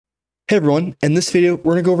Hey everyone, in this video,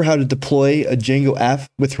 we're going to go over how to deploy a Django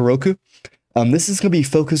app with Heroku. This is going to be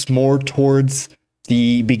focused more towards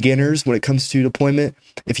the beginners when it comes to deployment.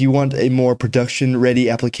 If you want a more production-ready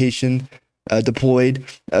application deployed,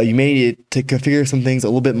 you may need to configure some things a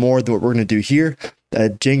little bit more than what we're going to do here.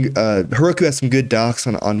 Heroku has some good docs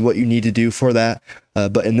on what you need to do for that,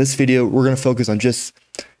 but in this video, we're going to focus on just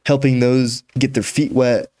helping those get their feet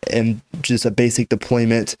wet and just a basic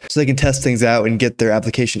deployment so they can test things out and get their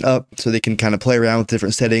application up so they can kind of play around with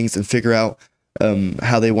different settings and figure out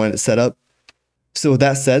how they want it set up. So with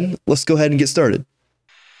that said, let's go ahead and get started.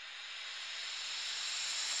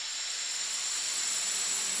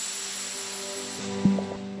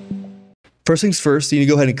 First things first, you need to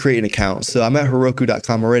go ahead and create an account. So I'm at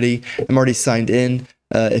Heroku.com already. I'm already signed in.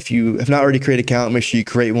 If you have not already created an account, make sure you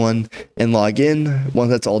create one and log in. Once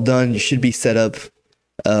that's all done, you should be set up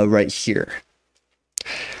right here.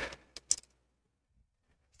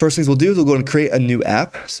 First things we'll do is we'll go and create a new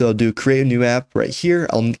app. So I'll do create a new app right here.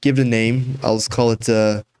 I'll give it a name. I'll just call it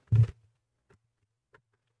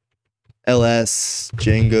LS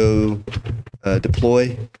Django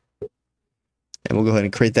Deploy. And we'll go ahead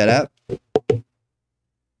and create that app.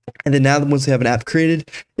 And then now that once we have an app created,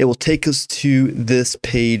 it will take us to this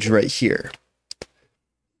page right here.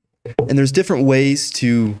 And there's different ways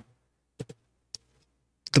to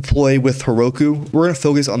deploy with Heroku. We're going to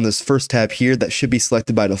focus on this first tab here that should be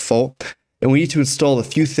selected by default. And we need to install a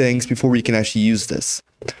few things before we can actually use this.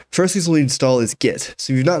 First thing we'll need to install is Git.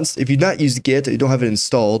 So if you've not used Git or you don't have it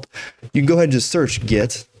installed, you can go ahead and just search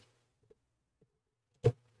Git.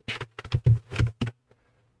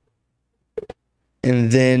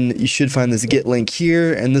 And then you should find this Git link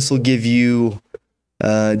here, and this will give you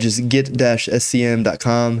just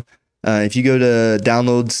git-scm.com. If you go to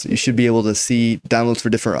downloads, you should be able to see downloads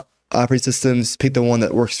for different operating systems. Pick the one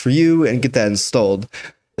that works for you and get that installed.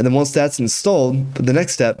 And then once that's installed, the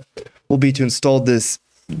next step will be to install this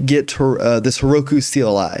Heroku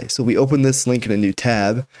CLI. So we open this link in a new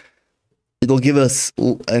tab. It'll give us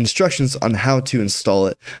instructions on how to install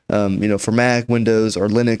it. For Mac, Windows, or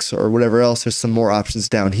Linux, or whatever else, there's some more options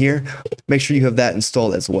down here. Make sure you have that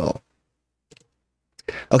installed as well.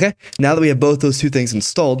 Okay, now that we have both those two things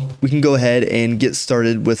installed, we can go ahead and get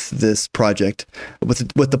started with this project,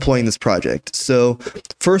 with deploying this project. So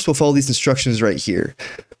first, we'll follow these instructions right here.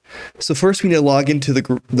 So first we need to log into to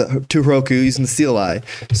Heroku using the CLI.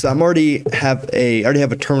 So I already have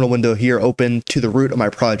a terminal window here open to the root of my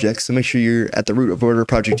project. So make sure you're at the root of whatever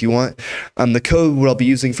project you want. The code what I'll be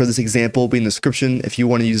using for this example will be in the description if you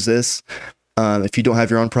want to use this. If you don't have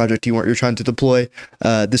your own project you're trying to deploy,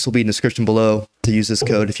 this will be in the description below to use this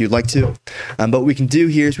code if you'd like to. But what we can do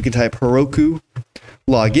here is we can type Heroku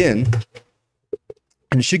Login.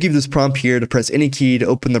 And it should give this prompt here to press any key to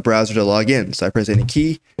open the browser to log in. So I press any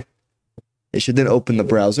key. It should then open the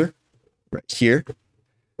browser right here.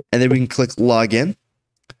 And then we can click login.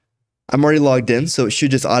 I'm already logged in, so it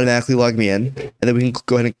should just automatically log me in. And then we can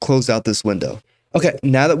go ahead and close out this window. Okay,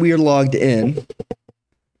 now that we are logged in,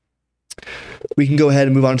 we can go ahead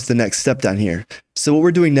and move on to the next step down here. So what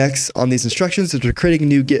we're doing next on these instructions is we're creating a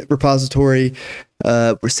new Git repository.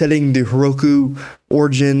 We're setting the Heroku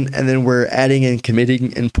origin, and then we're adding and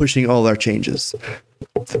committing and pushing all our changes.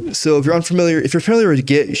 So if you're familiar with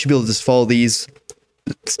Git, you should be able to just follow these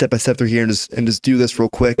step by step through here and just do this real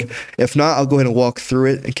quick. If not, I'll go ahead and walk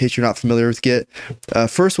through it in case you're not familiar with Git.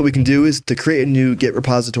 First, what we can do is to create a new Git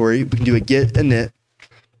repository. We can do a git init.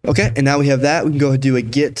 Okay, and now we have that. We can go ahead and do a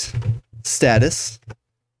git status.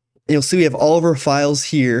 And you'll see we have all of our files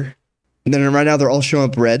here. And then right now they're all showing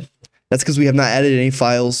up red. That's because we have not added any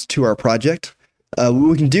files to our project. What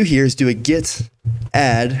we can do here is do a git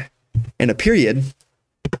add and a period.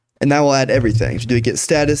 And now we'll add everything. So do a git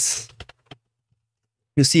status.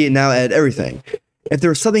 You'll see it now add everything. If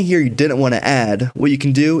there was something here you didn't want to add, what you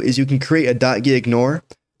can do is you can create a .gitignore.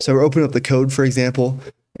 So we're opening up the code, for example,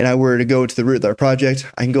 and I were to go to the root of our project,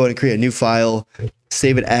 I can go ahead and create a new file,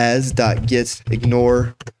 save it as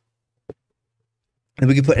 .gitignore. And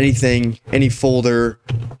we can put anything, any folder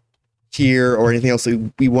here or anything else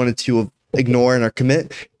that we wanted to ignore in our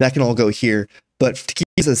commit, that can all go here. But to keep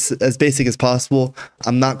this as basic as possible,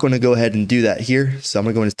 I'm not going to go ahead and do that here. So I'm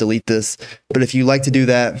going to go and just delete this. But if you like to do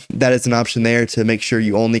that, that is an option there to make sure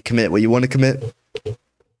you only commit what you want to commit.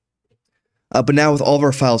 But now with all of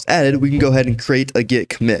our files added, we can go ahead and create a git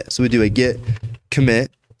commit. So we do a git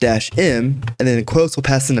commit -m, and then in quotes, we'll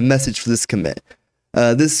pass in a message for this commit.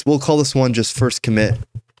 We'll call this one just first commit.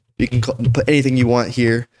 You can put anything you want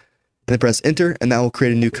here, and then press enter, and that will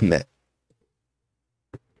create a new commit.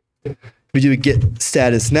 We do a git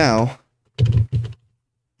status now.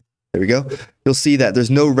 There we go. you'll see that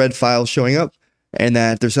there's no red files showing up and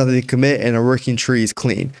that there's nothing to commit and our working tree is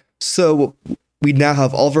clean. So we now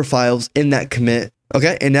have all of our files in that commit.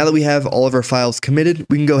 Okay, and now that we have all of our files committed,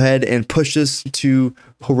 we can go ahead and push this to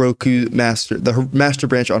Heroku master, the master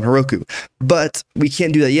branch on Heroku. But we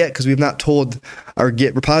can't do that yet because we've not told our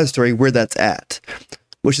Git repository where that's at,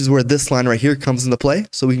 which is where this line right here comes into play.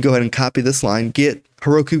 So we can go ahead and copy this line, Git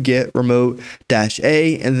Heroku Git remote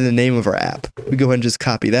 -a, and then the name of our app. We go ahead and just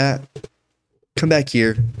copy that, come back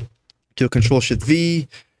here, do a Control-Shift-V,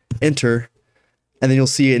 enter, and then you'll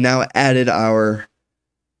see it now added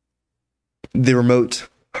the remote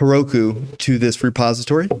Heroku to this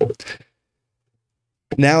repository.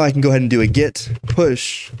 Now I can go ahead and do a git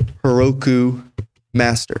push Heroku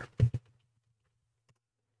master.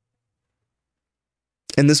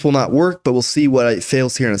 And this will not work, but we'll see what it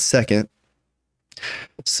fails here in a second.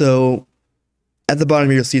 So at the bottom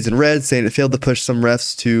here, you'll see it's in red saying it failed to push some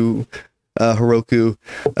refs to Heroku.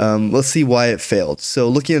 Let's see why it failed. So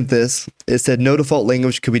looking at this, it said no default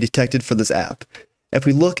language could be detected for this app. If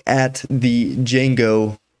we look at the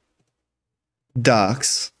Django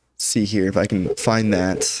docs, see here if I can find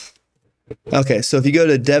that. Okay, so if you go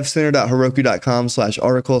to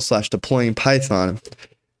devcenter.heroku.com/article/deploying Python,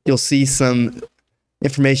 you'll see some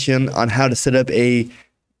information on how to set up a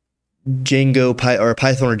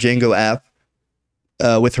Python or Django app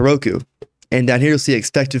with Heroku. And down here you'll see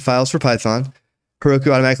expected files for Python.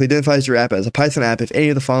 Heroku automatically identifies your app as a Python app if any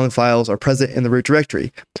of the following files are present in the root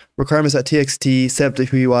directory. Requirements.txt,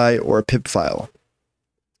 setup.py, or a pip file.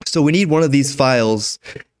 So we need one of these files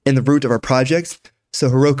in the root of our project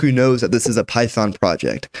so Heroku knows that this is a Python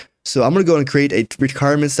project. So I'm going to go and create a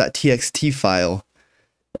requirements.txt file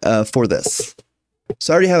for this.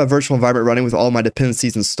 So I already have a virtual environment running with all my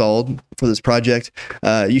dependencies installed for this project.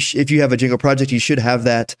 If you have a Django project, you should have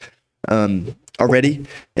that already.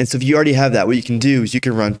 And so if you already have that, what you can do is you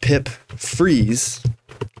can run pip freeze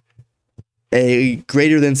a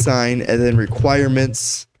greater than sign and then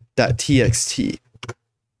requirements.txt.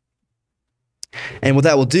 And what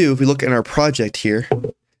that will do, if we look in our project here,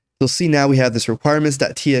 you'll see now we have this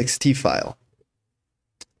requirements.txt file.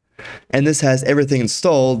 And this has everything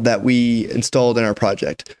installed that we installed in our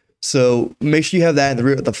project. So make sure you have that in the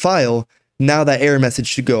root of the file. Now that error message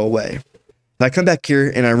should go away. If I come back here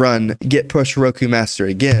and I run git push Heroku master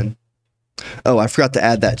again, oh, I forgot to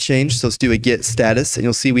add that change. So let's do a git status, and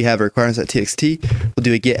you'll see we have requirements.txt. We'll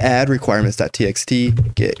do a git add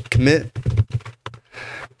requirements.txt, git commit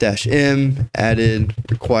 -m added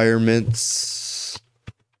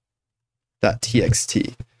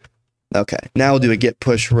requirements.txt. Okay, now we'll do a git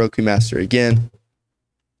push Heroku master again.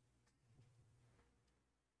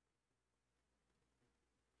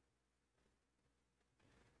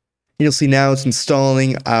 You'll see now it's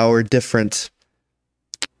installing our different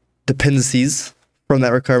dependencies from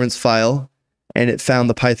that requirements file, and it found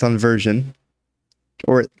the Python version,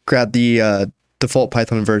 or it grabbed the default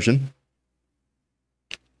Python version.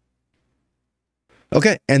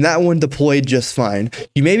 Okay, and that one deployed just fine.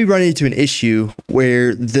 You may be running into an issue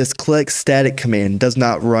where this click static command does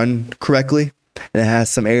not run correctly, and it has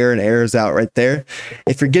some error and errors out right there.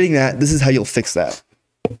 If you're getting that, this is how you'll fix that.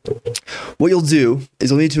 What you'll do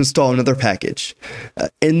is you'll need to install another package.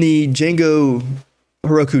 In the Django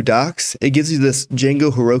Heroku docs, it gives you this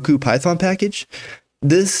Django Heroku Python package.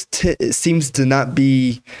 This seems to not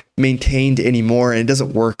be maintained anymore, and it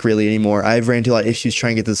doesn't work really anymore. I've ran into a lot of issues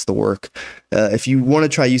trying to get this to work. If you want to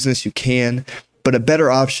try using this, you can, but a better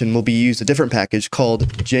option will be use a different package called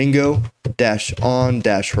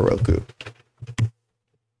Django-on-Heroku.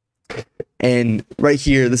 And right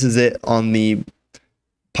here, this is it on the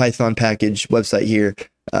Python package website here.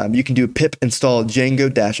 You can do pip install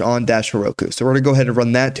Django-on-Heroku. So we're going to go ahead and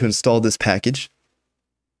run that to install this package.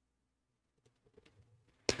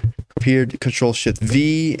 Here,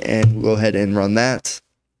 Control-Shift-V, and we'll go ahead and run that.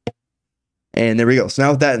 And there we go. So now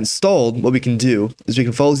with that installed, what we can do is we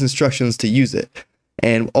can follow these instructions to use it.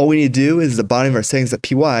 And all we need to do is at the bottom of our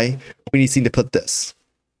settings.py, we need to put this.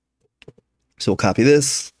 So we'll copy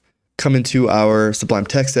this, come into our Sublime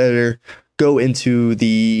text editor, go into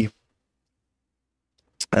the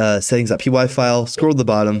settings.py file, scroll to the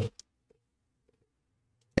bottom,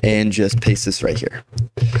 and just paste this right here.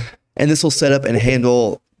 And this will set up and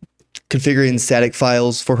handle configuring static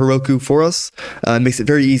files for Heroku for us. Makes it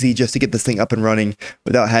very easy just to get this thing up and running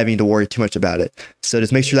without having to worry too much about it. So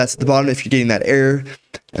just make sure that's at the bottom if you're getting that error.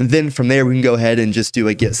 And then from there, we can go ahead and just do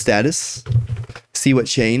a git status, see what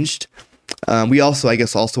changed. We also, I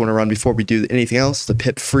guess, want to run before we do anything else, the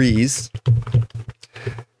pip freeze,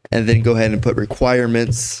 and then go ahead and put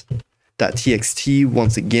requirements.txt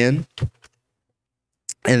once again.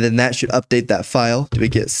 And then that should update that file. Do a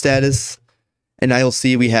git status. And now you'll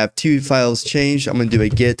see we have two files changed. I'm going to do a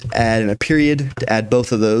git add and a period to add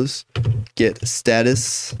both of those. Git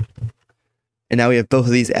status. And now we have both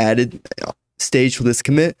of these added, staged for this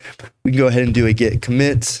commit. We can go ahead and do a git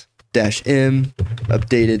commit -m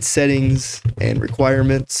updated settings and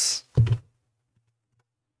requirements.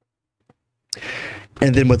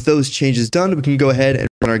 And then with those changes done, we can go ahead and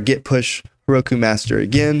run our git push Heroku master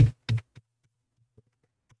again.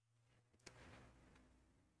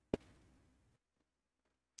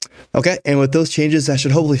 Okay, and with those changes, that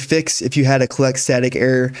should hopefully fix, if you had a collect static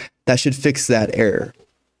error, that should fix that error.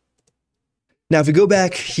 Now, if we go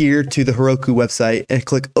back here to the Heroku website and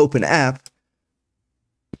click Open App,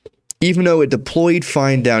 even though it deployed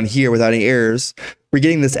fine down here without any errors, we're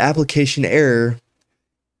getting this application error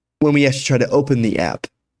when we actually try to open the app.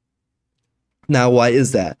 Now, why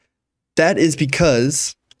is that? That is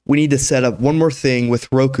because we need to set up one more thing with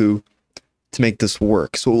Heroku to make this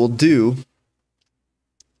work. So what we'll do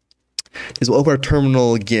is we'll open our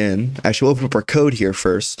terminal again. Actually, we'll open up our code here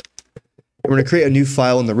first. And we're going to create a new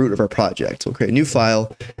file in the root of our project. So we'll create a new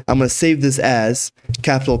file. I'm going to save this as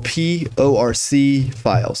capital PORC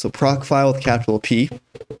file. So proc file with capital P.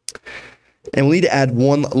 And we'll need to add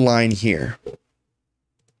one line here.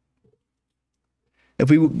 If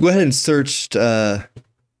we go ahead and search configure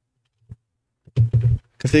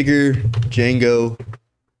Django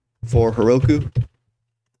for Heroku,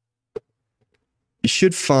 you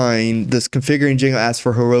should find this configuring Django as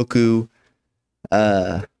for Heroku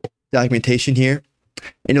documentation here.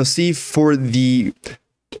 And you'll see for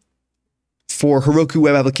Heroku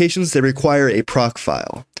web applications, they require a proc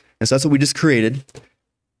file. And so that's what we just created.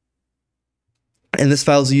 And this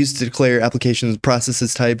file is used to declare applications,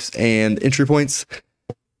 processes, types, and entry points.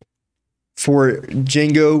 For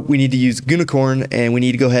Django, we need to use Unicorn, and we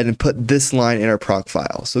need to go ahead and put this line in our proc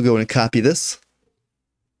file. So go and copy this.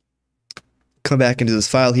 Come back into this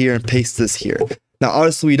file here and paste this here. Now,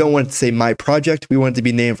 honestly, we don't want it to say my project. We want it to be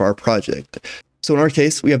the name of our project. So in our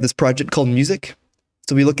case, we have this project called music.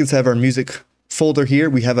 So we look inside our music folder here.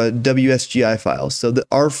 We have a WSGI file. So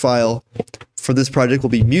our file for this project will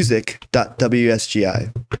be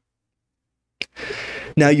music.wsgi.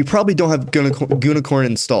 Now, you probably don't have Unicorn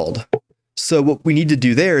installed. So what we need to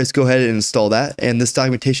do there is go ahead and install that. And this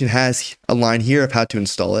documentation has a line here of how to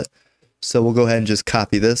install it. So we'll go ahead and just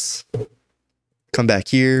copy this. Come back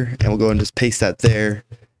here, and we'll go and just paste that there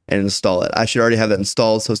and install it. I should already have that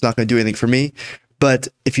installed, so it's not going to do anything for me. But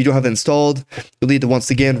if you don't have it installed, you'll need to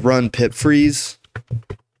once again run pip freeze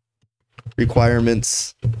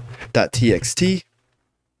requirements.txt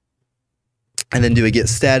and then do a git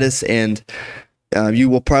status, and you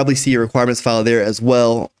will probably see a requirements file there as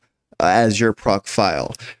well as your proc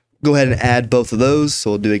file. Go ahead and add both of those.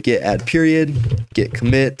 So we'll do a git add period, git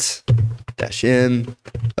commit -m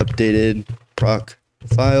updated proc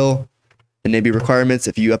file, and maybe requirements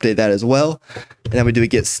if you update that as well. And then we do a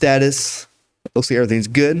git status. Looks like everything's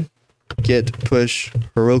good. Git push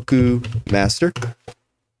Heroku master.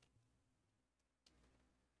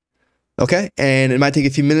 Okay, and it might take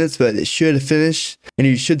a few minutes, but it should finish. And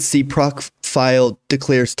you should see proc file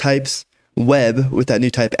declares types web with that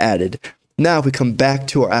new type added. Now, if we come back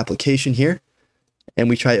to our application here and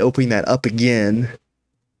we try opening that up again,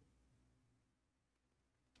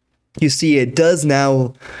 you see it does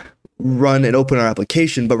now run and open our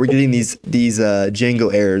application, but we're getting these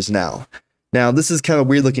Django errors now. Now, this is kind of a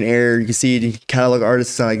weird looking error. You can see the catalog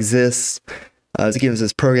artist does not exist. It's giving us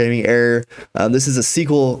this programming error. This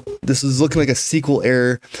is looking like a SQL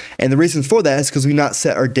error. And the reason for that is because we've not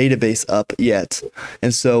set our database up yet.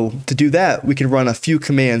 And so to do that, we can run a few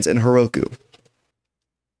commands in Heroku.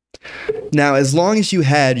 Now, as long as you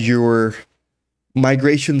had your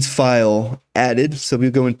migrations file added, so we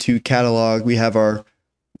go into catalog, we have our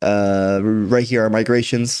right here, our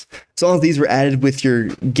migrations. As long as these were added with your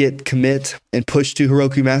git commit and push to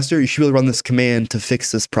Heroku master, you should be able to run this command to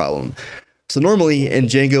fix this problem. So normally in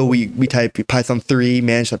Django, we type Python 3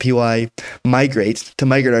 manage.py migrate to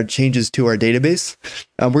migrate our changes to our database.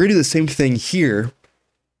 We're going to do the same thing here.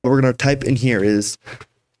 What we're going to type in here is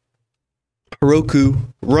Heroku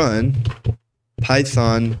run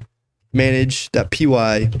Python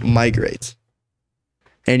manage.py migrate.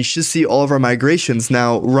 And you should see all of our migrations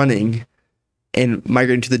now running and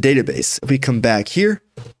migrating to the database. If we come back here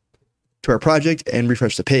to our project and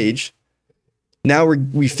refresh the page, now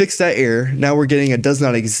we fixed that error. Now we're getting a does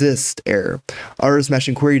not exist error. Artist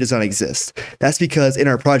matching query does not exist. That's because in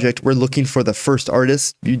our project, we're looking for the first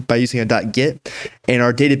artist by using a .git, and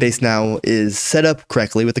our database now is set up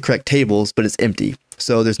correctly with the correct tables, but it's empty.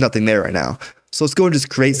 So there's nothing there right now. So let's go and just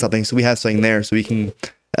create something so we have something there so we can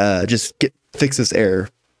just fix this error.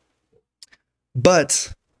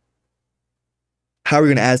 But how are we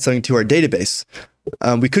going to add something to our database?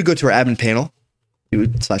 We could go to our admin panel,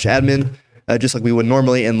 /admin, just like we would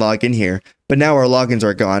normally, and log in here. But now our logins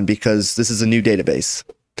are gone because this is a new database.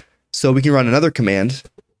 So we can run another command.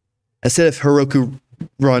 Instead of Heroku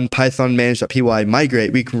run python manage.py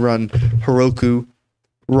migrate, we can run Heroku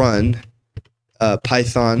run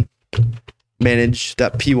python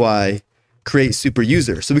manage.py create super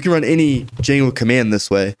user. So we can run any Django command this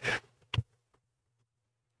way.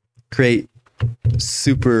 Create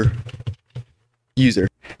super user.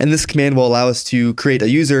 And this command will allow us to create a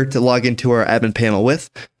user to log into our admin panel with.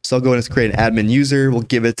 So I'll go and create an admin user. We'll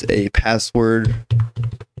give it a password.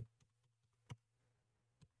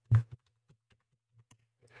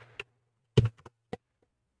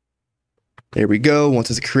 There we go. Once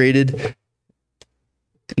it's created,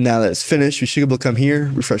 now that it's finished, we should be able to come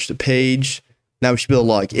here, refresh the page. Now we should be able to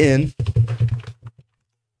log in.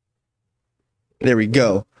 There we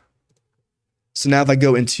go. So now if I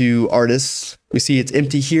go into artists, we see it's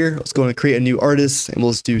empty here. Let's go and create a new artist, and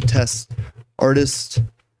we'll just do test artist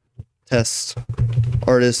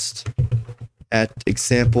at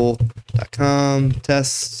example.com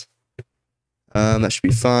test. That should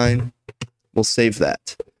be fine. We'll save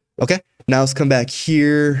that. Okay, now let's come back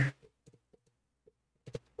here,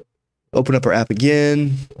 open up our app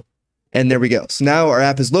again, and there we go. So now our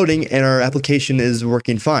app is loading and our application is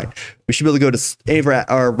working fine. We should be able to go to any of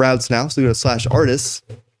our routes now. So we go to /artists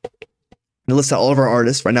and list out all of our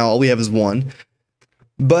artists. Right now, all we have is one,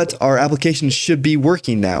 but our application should be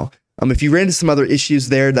working now. If you ran into some other issues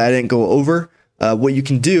there that I didn't go over, what you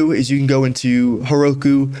can do is you can go into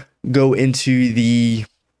Heroku, go into the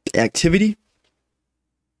activity.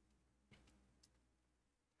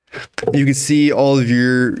 You can see all of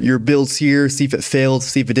your builds here, see if it failed,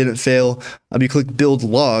 see if it didn't fail. You click build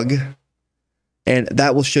log, and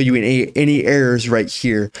that will show you any errors right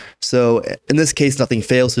here. So in this case, nothing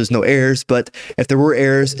fails, so there's no errors. But if there were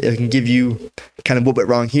errors, it can give you kind of what went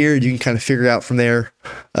wrong here. You can kind of figure out from there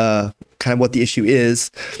kind of what the issue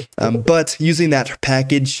is. But using that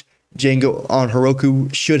package, Django on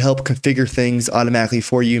Heroku should help configure things automatically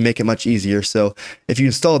for you, make it much easier. So if you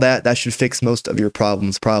install that, that should fix most of your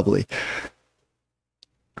problems probably.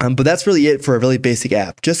 But that's really it for a really basic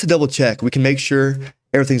app. Just to double check, we can make sure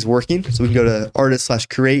everything's working. So we can go to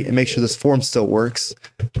artist/create and make sure this form still works.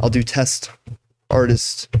 I'll do test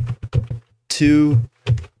artist 2,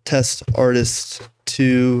 test artist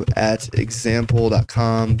 2 at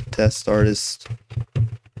example.com, test artist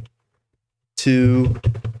 2.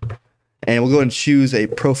 And we'll go and choose a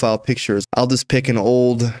profile picture. I'll just pick an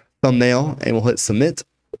old thumbnail and we'll hit submit.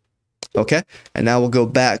 Okay. And now we'll go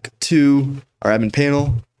back to our admin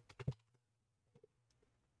panel.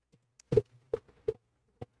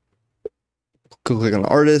 Click on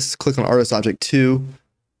artist, click on artist object 2.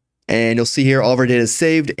 And you'll see here all of our data is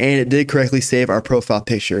saved, and it did correctly save our profile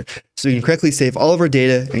picture. So we can correctly save all of our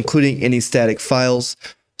data, including any static files.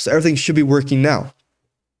 So everything should be working now.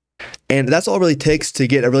 And that's all it really takes to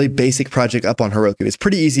get a really basic project up on Heroku. It's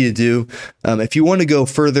pretty easy to do. If you want to go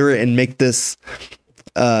further and make this,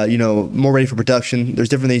 more ready for production, there's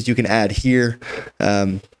different things you can add here.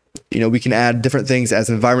 We can add different things as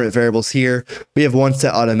environment variables here. We have one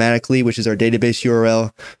set automatically, which is our database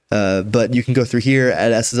URL. But you can go through here,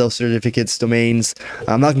 add SSL certificates, domains.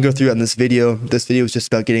 I'm not going to go through it in this video. This video is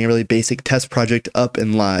just about getting a really basic test project up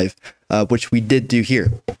and live, which we did do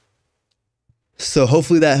here. So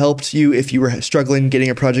hopefully that helped you if you were struggling getting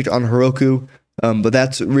a project on Heroku, but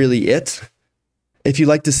that's really it. If you'd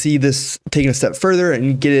like to see this taken a step further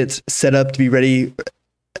and get it set up to be ready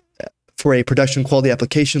for a production quality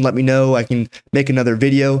application, let me know. I can make another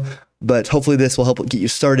video, but hopefully this will help get you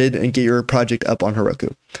started and get your project up on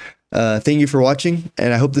Heroku. Thank you for watching,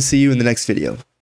 and I hope to see you in the next video.